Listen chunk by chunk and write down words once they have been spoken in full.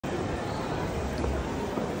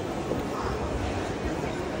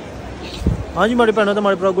हाँ जी माड़ी भैनों तो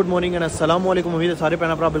माड़े भरा गुड मॉर्निंग एंड अस्सलाम वालेकुम। उम्मीद है सारे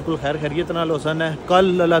भैन भरा बिल्कुल खैर खैरियत नाल होसन है।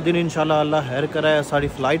 कल अल्लाह दिन इंशाल्लाह अल्लाह खैर करे साड़ी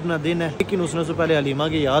फ्लाइट ना दिन है, लेकिन उसने से पहले हलीमा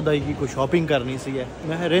की याद आई कि कोई शॉपिंग करनी सी है।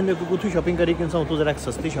 मैं रेंदे को कुछ शॉपिंग करी कि तो जरा एक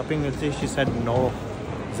सस्ती शॉपिंग मिलती। शी सेड नो,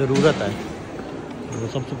 ज़रूरत है। तो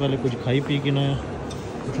सबसे पहले कुछ खाई पी के ना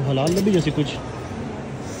कुछ हलाल लभी जैसे कुछ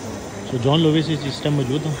सो जॉन लोवे से इस टाइम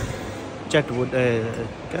मौजूद हूँ। चटवुड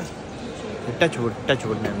क्या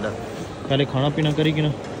टचवुड ने अंदर पहले खाना पीना करी कि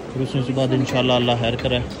ना, फिर उसने बाद इंशाल्लाह अल्लाह खैर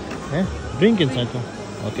करे हैं ड्रिंक इंसान तो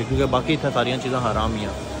ओके, क्योंकि बाकी था सारियाँ चीज़ें हराम ही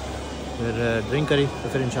हैं। फिर ड्रिंक करी तो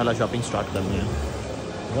फिर इंशाल्लाह शॉपिंग स्टार्ट करनी है।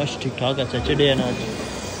 बस ठीक ठाक है, सैटरडे है ना आज।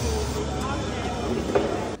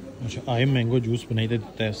 अच्छा आए मैंगो जूस बनाई दे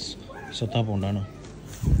दिता है 7 पौंडा ना।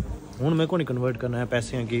 हूँ मेरे को नहीं कन्वर्ट करना है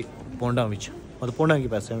पैसे की पौंडा विच, मतलब पौंडा की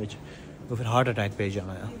पैसे विच, तो फिर हार्ट अटैक पे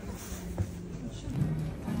जाना है।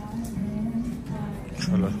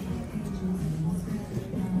 चलो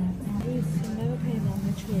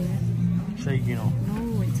Take you know. No,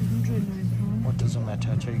 it's £109. What doesn't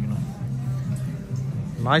matter? Take you know.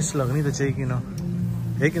 Nice लगनी तो चाहिए कि ना।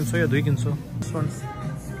 1 या 2 किंसो। This one.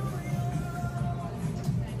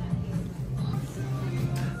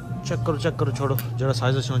 चेक करो छोड़ो जरा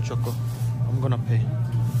साइज अच्छा चेक करो। I'm gonna pay.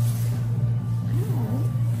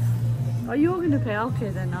 Oh, you're gonna pay? Okay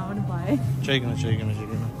then, I wanna buy. चाहिए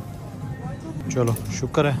ना। चलो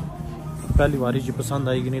शुक्र है पहली बारी जी पसंद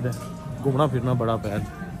आएगी, नहीं तो घूमना फिरना बड़ा पैर।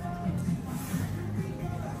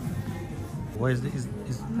 What is this?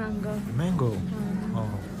 Is mango? Oh,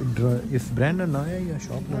 is brand ना है या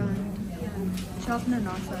शॉप ना? Shop na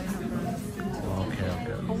not sorry. Okay.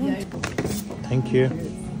 Thank you.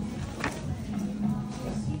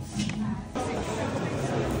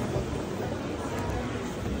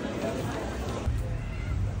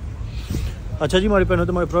 अच्छा जी हमारे भैनों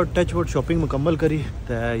तो हमारे पूरा टचवुड शॉपिंग मुकम्मल करी।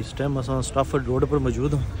 तो इस टाइम अस स्टाफर्ड रोड पर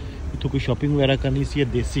मौजूद हूँ। इतों कोई शॉपिंग वगैरह करनी सी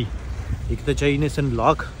देसी, एक तो चाहिए सन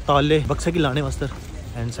लॉक ताले बक्से की लाने वास्ते,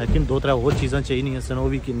 एंड सैकेंड 2-3 और चीज़ां चाहिए सन, वो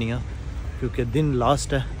भी किन्नियां क्योंकि दिन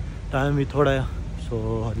लास्ट है, टाइम भी थोड़ा है। सो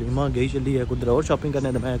हलीमा गई चली है कुछ और शॉपिंग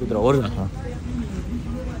करने, तो मैं कुछ और रहा।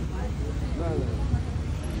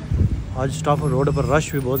 आज स्टाफ रोड पर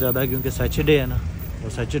रश भी बहुत ज़्यादा है क्योंकि सैटरडे है ना, और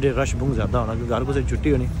सैटरडे रश बहुत ज़्यादा होना क्योंकि घर को से छुट्टी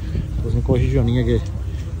होनी, तो उसमें कोशिश होनी है कि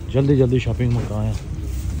जल्दी शॉपिंग मुकाएं।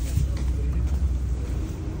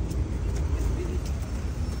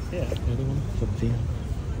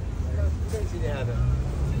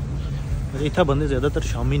 इतना बंदे ज़्यादातर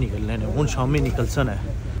शामी निकलने ने, हूँ शामी निकलसन है।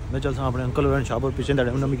 मैं चल सा अपने अंकल और शाह पिछले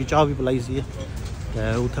दैडे उन्हें मिगी चाह भी पिलाई सी,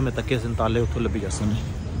 तो उत्थे मैं तके सन ताले उतों लभी जासन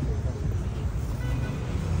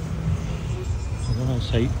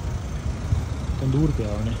सही तंदूर पिया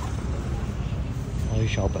उन्हें, और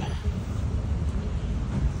शॉप है।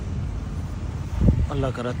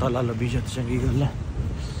 अल्लाह करा ताला लभी जाए चंगी गल है।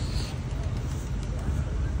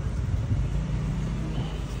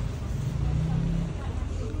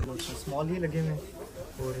 स्मॉल ही लगे हुए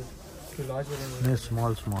और लार्ज वाले नहीं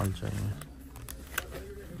स्मॉल चाहिए।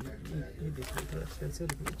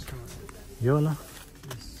 ये वाला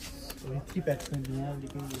 3 पैक्स में दिए हैं,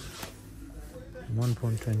 लेकिन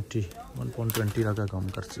 1.20 का कम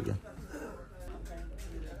कर सी है,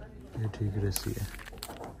 ये ठीक रहती है।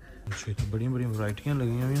 अच्छा तो बड़ी वैरायटियाँ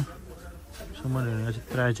लगी हुई हैं, समझ नहीं अच्छा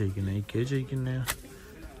 3 चाहिए कि नहीं, के चाहिए किन्ने।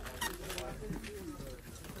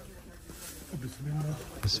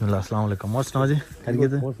 बिस्मिल्लाह अस्सलाम वालेकुम। और सुनाओ जी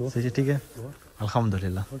खैरियत है? सही ठीक है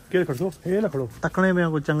अल्हम्दुलिल्लाह। के खड़ो हे ना खड़ो तकने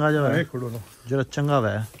में कुछ चंगा जा है खड़ो ना जरा चंगा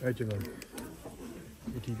वे ए चंगा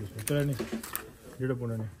ये ठीक है उसमें तेरा नहीं जेड़ा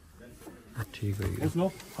पुणे ने ठीक है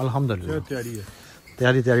सुनो अल्हम्दुलिल्लाह।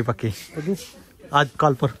 तैयारी है पक्की आज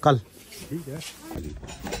कल ठीक है।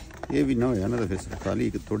 ये भी ना होया ना, तो फिर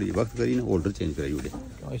खाली थोड़ी वक्त करी ना होल्डर चेंज कराई उड़े।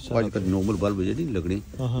 आज कल नॉर्मल बल्ब जे नहीं लगने,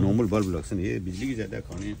 नॉर्मल बल्ब लगसन, ये बिजली की ज्यादा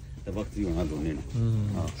खाने तो वक्त भी होना दोने ने।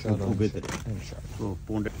 हां चलो बेहतर इंशाल्लाह। तो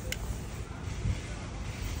pond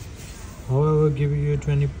however give you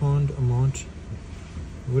 £20 amount,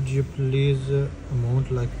 would you please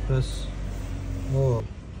amount like press or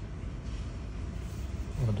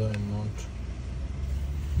other amount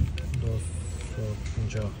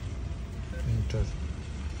 250 enter।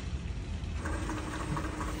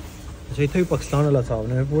 अच्छा इतना भी पाकिस्तान वाला साहब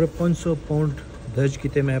ने पूरे 500 पाउंड दर्ज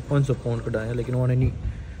किए, मैं 500 पाउंड कढ़ाया, लेकिन उन्होंने नहीं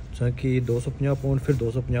सर कि 250 पाउंड फिर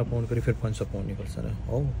 250 पाउंड करी फिर 500 पाउंड निकल sir.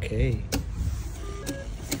 Okay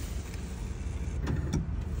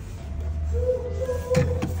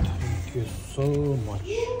thank you so much.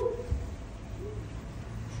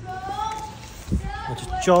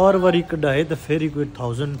 अच्छा 4 बारी कढ़ाए तो फिर ही कोई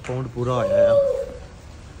 1000 पाउंड पूरा आया है।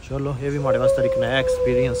 चलो ये भी हमारे वास्ते एक नया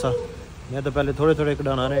एक्सपीरियंस है। मैं तो पहले थोड़े थोड़े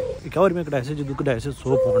कढ़ाना ने एक और में कढ़ाए से जो कढ़ाए से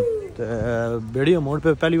 100 पाउंड तो बड़ी अमाउंट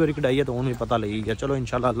पे पहली बार कढ़ाई है तो उन्हें पता लगी गया। चलो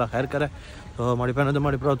इंशाल्लाह अल्लाह खैर करे। तो हमारी बहनों तो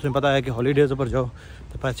हमारे भरा तुम्हें पता है कि हॉलीडेज़ पर जाओ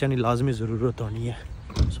तो पैसे की लाजमी ज़रूरत होनी है।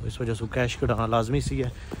 सो इस वजह से कैश कढ़ाना लाजमी सी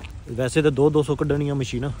है। वैसे तो 200 कढ़नियाँ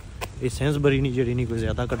मशीना ये सेंस बरी नहीं जी नहीं कोई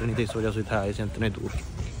ज़्यादा कढ़नी तो इस वजह से इतना आए से इतने दूर।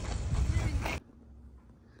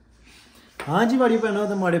 हाँ जी माड़ी भैनों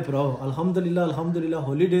तो माड़े भराओ अल्हम्दुलिल्लाह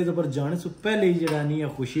हॉलीडेज पर जाने से पहले ही जरा नहीं है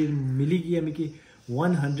खुशी मिली गई है मिकी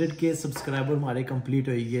 100K सब्सक्राइबर हमारे कंप्लीट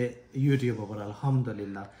हो गए यूट्यूब पर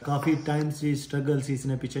अल्हम्दुलिल्लाह। काफ़ी टाइम से स्ट्रगल से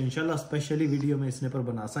इसने पीछे इंशाल्लाह स्पेशली वीडियो में इसने पर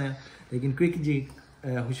बना सा है लेकिन क्विक जी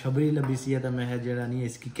खुशखबरी लभी सी है तो मैं जरा नहीं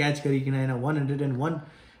इसकी कैच करी कि ना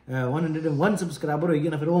 101 सब्सक्राइबर होगी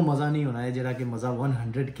ना फिर वो मज़ा नहीं होना है जरा कि मज़ा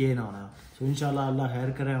 100K ना होना। सो इंशाल्लाह अल्लाह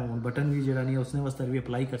खैर करे। बटन भी जरा नहीं है उसने वास्ते भी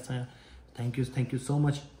अप्लाई कर सा है। Thank you so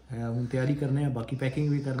much. हम तैयारी करने हैं बाकी पैकिंग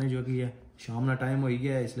भी करने जो कि है शाम ना टाइम हो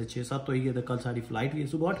गया है इसलिए 6-7 हो गया तो कल सारी फ्लाइट भी है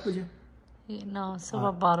सुबह 8 बजे ना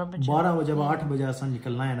सुबह 12 बजे 8 बजे असा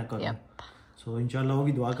निकलना है ना कल। सो इंशाल्लाह वो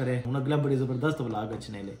भी दुआ करे। हम अगला बड़ी ज़बरदस्त व्लॉग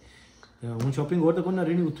अच्छने ले हूँ शॉपिंग और तो कोई ना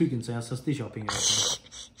रहनी उत्थू ही किनसे सस्ती शॉपिंग है।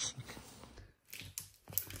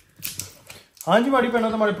 हाँ जी माड़ी भैनों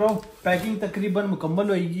तो हमारे प्रो पैकिंग तकरीबन मुकम्मल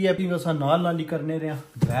होगी है। असा नाल ही करने रहे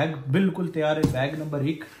बैग बिल्कुल तैयार है। Bag number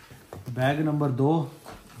 1 bag number 2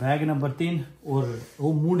 bag number 3 और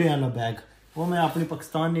वो मूडे वाला बैग वो मैं अपनी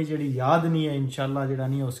पाकिस्तान ने जी याद नहीं है इंशाल्लाह जरा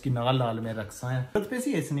नहीं है उसकी नाल में रख सा है।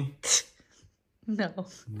 पैसे इसने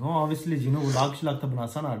नो ऑब्वियसली जिन्हों व्लॉग शलॉग तो बना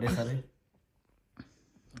सा ना आडे सारे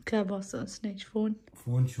क्या बॉस स्नैच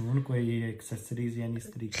फोन शोन कोई एक्सेसरीज यानी इस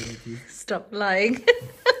तरीके की चीज स्टॉप लाइंग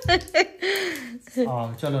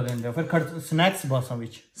चलो रहने फिर खर्च स्नैक्स बस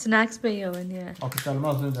विच स्नैक्स पे ही होवन या ओके चल मैं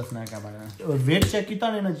उसने दस स्नैक है बारे और वेट चेक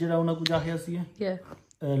कीता ने ना जेड़ा उना कुछ आखिया सी है या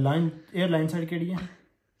लाइन एयरलाइन साइड केड़ी है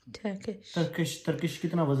टर्किश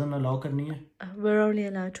कितना वजन अलाउ करनी है we're only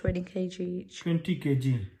allowed 20 kg each 20 kg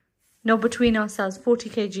no between ourselves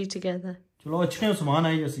 40 kg together। चलो अच्छे सामान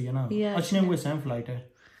आई जैसी है ना अच्छे कोई सेम फ्लाइट है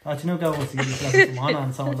अच्छे क्या वो सी सामान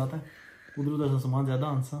आंसा होता था उधर सामान ज्यादा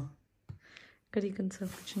आंसा करी कंसर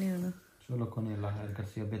कुछ नहीं होना। चलो को नहीं अल्लाह खैर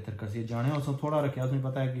करसी बेहतर करसी जाने और सब थोड़ा रखा तुम्हें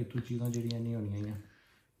पता है कि तू चीज़ें जड़ियाँ नहीं होनी है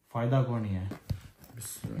फायदा को नहीं है।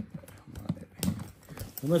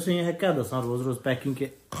 मैं से ये है क्या दसा रोज रोज पैकिंग के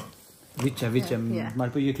विच है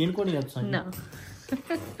हमारे पे यकीन को नहीं आता ना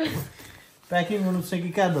पैकिंग उनसे की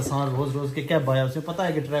क्या दसा रोज रोज के क्या बाया उसे पता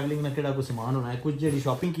है कि ट्रैवलिंग में केड़ा को सामान होना है। कुछ जी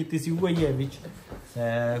शॉपिंग की थी वो ही है विच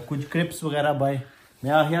कुछ क्रिप्स वगैरह बाय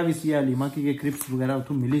मैं आया भी सी हलीमा की क्रिप्स वगैरह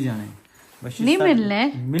उतो मिल ही जाने नहीं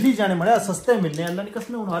मिल ही जाने बड़ा सस्ते मिलने अल्लाह ने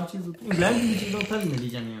कसम हर चीज इंग्लैंड की चीजें उठा मिल ही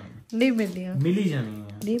जानी है नहीं मिल ही जानी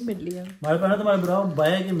है हमारे पास तुम्हारे ब्राउ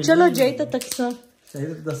बाया के चलो जाई तो तकसा सही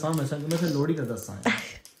तो दसा मैं फिर लोड़ी का दसा है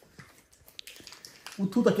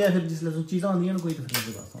उठू तक क्या फिर जिसले चीजें आंदी है कोई तो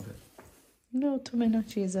फिर दसा फिर नो तो मैं ना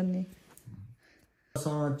चीज नहीं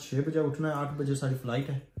असा 6 बजे उठना है 8 बजे सारी फ्लाइट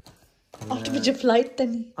है 8 बजे फ्लाइट तो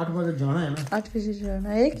नहीं 8 बजे जाना है ना 8 बजे जाना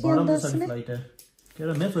है एक ही अंदर से फ्लाइट है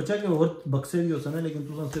क्या मैं सोचा कि और बक्से भी हो सने लेकिन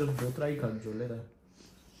तू सिर्फ 2-3 ही खर्च जोले रहा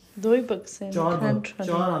 2 ही बक्से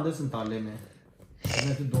चार आंदे संताले में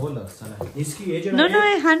मैं तो 2 लग सना इसकी एज नो नो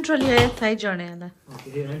ये हैंड ट्रॉली है थाई जाने वाला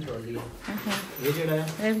ओके ये हैंड ट्रॉली है ये जेड़ा है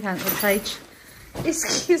ये भी हैंड थाई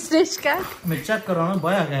इसकी स्टेज का मैं चेक कराना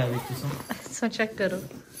बाया गया है किसम सो चेक करो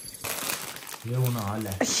ये वो ना हाल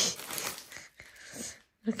है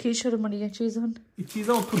रखी शर्मणिया चीज़ां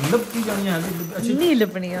उत्थों लभ की जानियां नहीं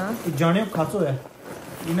लभनियां जाने खासो है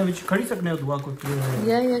इन्हां विच खड़ी सकने हो दुआ को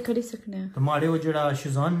या खड़ी सकने तो माड़े वो जेड़ा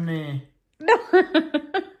शिजान ने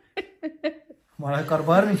हमारा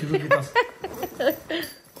कारोबार नहीं शुरू किया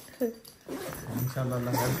इंशाल्लाह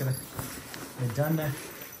अल्लाह खैर करे जाना है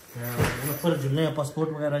पर जुलने पासपोर्ट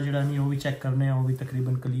वगैरह जेड़ा नहीं वो भी चेक करने हैं वो भी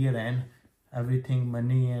तकरीबन क्लियर हैं एवरीथिंग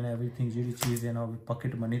मनी एंड एवरीथिंग जी चीज़ है ना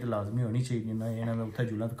पॉकेट मनी तो लाजमी होनी चाहिए ना ये ना मैं उठा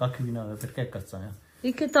जुला तो कख भी ना हो फिर क्या कर सकता है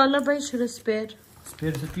एक ताला भाई शुरू स्पेयर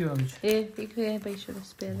सच्ची हो एक है भाई शुरू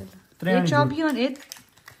स्पेयर ये चाबी ऑन ये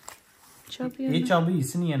चाबी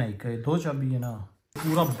इसनी है ना एक 2 चाबी है ना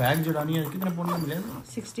पूरा बैग जड़ा नहीं है कितने पौंड मिले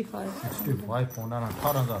 65 पौंड आना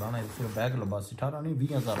 18,000 आना सिर्फ बैग लबा 18 नहीं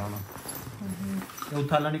 20,000 आना ये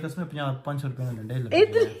उठा लाने कसम 500 रुपए में डंडे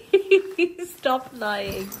लगे stop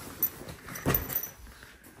lying.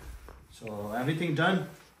 So everything done.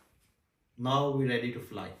 Now we ready to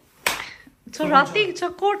fly. So राती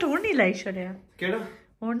कोट हुन नहीं लाई छड़या केड़ा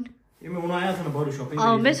हुन ये मैं हुन आया था ना बाहर शॉपिंग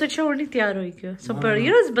हां मैं सोचा हुन नहीं तैयार होई क्यों सो पर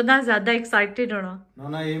यू नो बंदा ज्यादा एक्साइटेड होना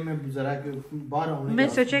ना ये मैं जरा के बाहर आऊं मैं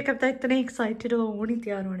सोचा कब तक इतने एक्साइटेड हो हुन ही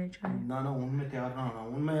तैयार होने चाहिए ना हुन मैं तैयार ना होना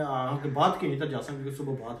हुन मैं आके बात की नहीं तो जा सकूं क्योंकि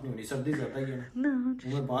सुबह बात नहीं होनी सर्दी ज्यादा ही है ना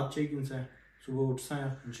मैं बात चाहिए किनसे सुबह उठसा है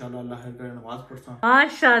इंशाल्लाह अल्लाह खैर करे नमाज पढ़सा।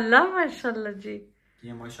 माशाल्लाह माशाल्लाह जी।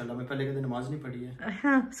 ये माशाल्लाह मैं पहले कभी नमाज नहीं पढ़ी है।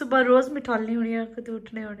 हाँ, सुबह रोज मिठालनी होनी है, कभी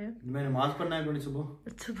उठने होने मैं नमाज पढ़ना है बड़ी सुबह।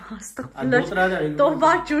 तो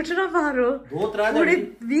बात झूठना मारो पूरी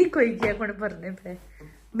वीक हो गया कोण भरने पे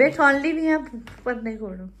बैठालनी नहीं है पढ़ने को।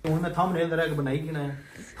 तो मैं थंबनेल दरा के बनाई कि ना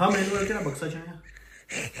थंबनेल में क्या बक्सा चाहिए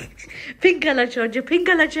पिंक कलर छोड़ जो पिंक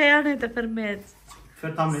कलर चाहिए ना तो फिर मैं फिर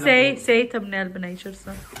थंबनेल सही थंबनेल बनाई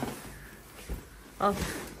छोड़सा और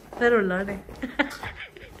फिर उल्ला ने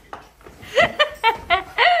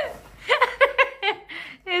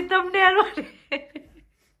ये थंबनेल वाले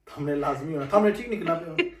थंबनेल लाजमी होना। थंबनेल ठीक निकला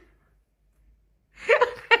पे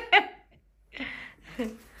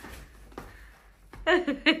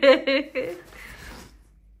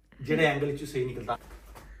जेड़े एंगल च सही निकलता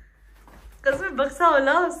कसम बक्सा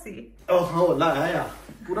होला उसी। ओ हां होला है यार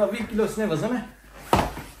पूरा 20 किलो इसने वजन है।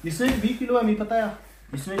 इसमें 20 किलो है, मुझे पता है।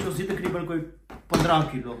 इसमें जो सी तकरीबन कोई 15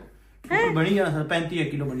 किलो बनी जाना था, 35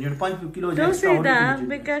 किलो बनी जाना, 5 किलो तो सीधा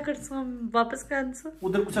मैं क्या कर सकूं वापस कर दूं।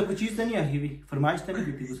 उधर कुछ कोई चीज तो नहीं आई हुई फरमाइश तो नहीं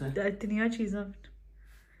दी थी कुछ इतनी चीजें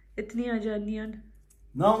इतनी आ जानी है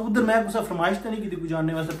ना। उधर मैं कुछ फरमाइश तो नहीं की थी कुछ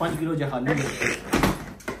जानने वास्ते 5 किलो जहाली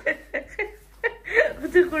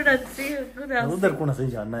उधर कौन सही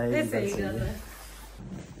जानना है। सही गल है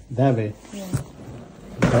दावे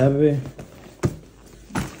दावे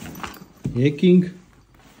ये किंग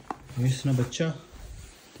इसना बच्चा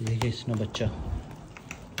ये इसना बच्चा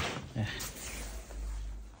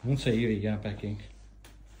हूँ सही हुई गया पैकिंग।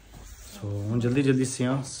 सो हूँ जल्दी जल्दी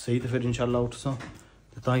सियां सही तो फिर इंशाल्लाह उठसा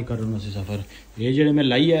तो तां ही करूँ अस सफ़र। ये जेड़े मैं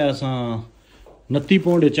लाई आया असा 29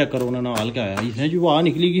 पौंड चेक करो उन्होंने हाल क्या आया। इसने जो वाह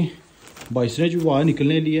निकली गई बाईसने जो वाह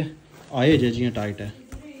निकलने लिए आए जे जियां टाइट है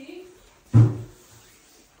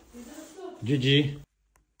जी जी।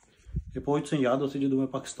 ये पहुँच से याद उसे जो मैं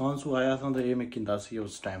पाकिस्तान से आया था तो ये मैं किंदा सी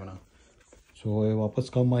उस टाइम ना। सो ये वापस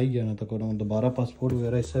कम आई गया ना तो करो दोबारा पासपोर्ट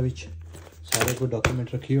वगैरह इस सारे कोई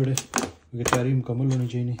डॉक्यूमेंट रखी होड़े क्योंकि तैयारी मुकम्मल होनी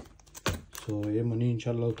चाहिए। सो ये मनी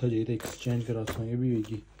इंशाल्लाह उठा जाइए तो एक्सचेंज करा सा ये भी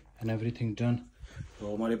होगी एंड एवरीथिंग डन।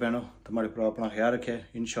 तो हमारे भैनों तुम्हारे भरा अपना ख्याल रखे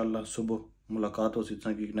इंशाल्लाह सुबह मुलाकात हो सी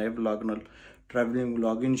कि नए ब्लॉग नाल ट्रैवलिंग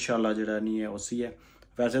ब्लॉग इंशाल्लाह जरा नहीं है उसी है।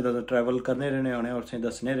 वैसे तो ट्रैवल करने रहने होने और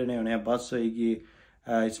दसने रहने होने बस होगी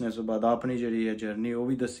इसने तो बाद अपनी जी है जर्नी वो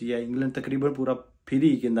भी दसी है। इंग्लैंड तकरीबन पूरा फिर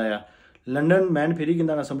ही कहता है लंडन मैन फिर ही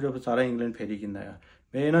कहता ना समझो सारा इंग्लैंड फिर ही कहता है।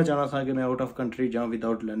 मैं ये ना चाहना था कि मैं आउट ऑफ कंट्री जाऊँ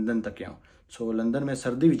विदाउट लंदन तक आऊँ। सो लंदन में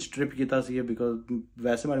सर्दी ट्रिप किया बिकॉज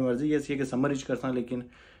वैसे मेरी मर्जी ये कि समर करसा लेकिन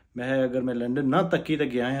मैं अगर मैं लंडन ना तकी तो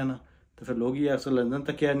गया है ना तो फिर लोग ही अक्सर लंदन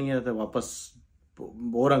तक क्या नहीं है तो वापस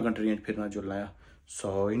होर कंट्रियां फिरना जुलना है।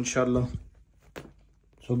 सो इंशाल्लाह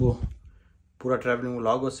सुबह पूरा ट्रैवलिंग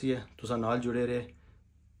व्लॉग उसी है तुसा नाल जुड़े रहे।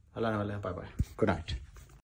 अल्लाह ने वाले बाय बाय गुड नाइट।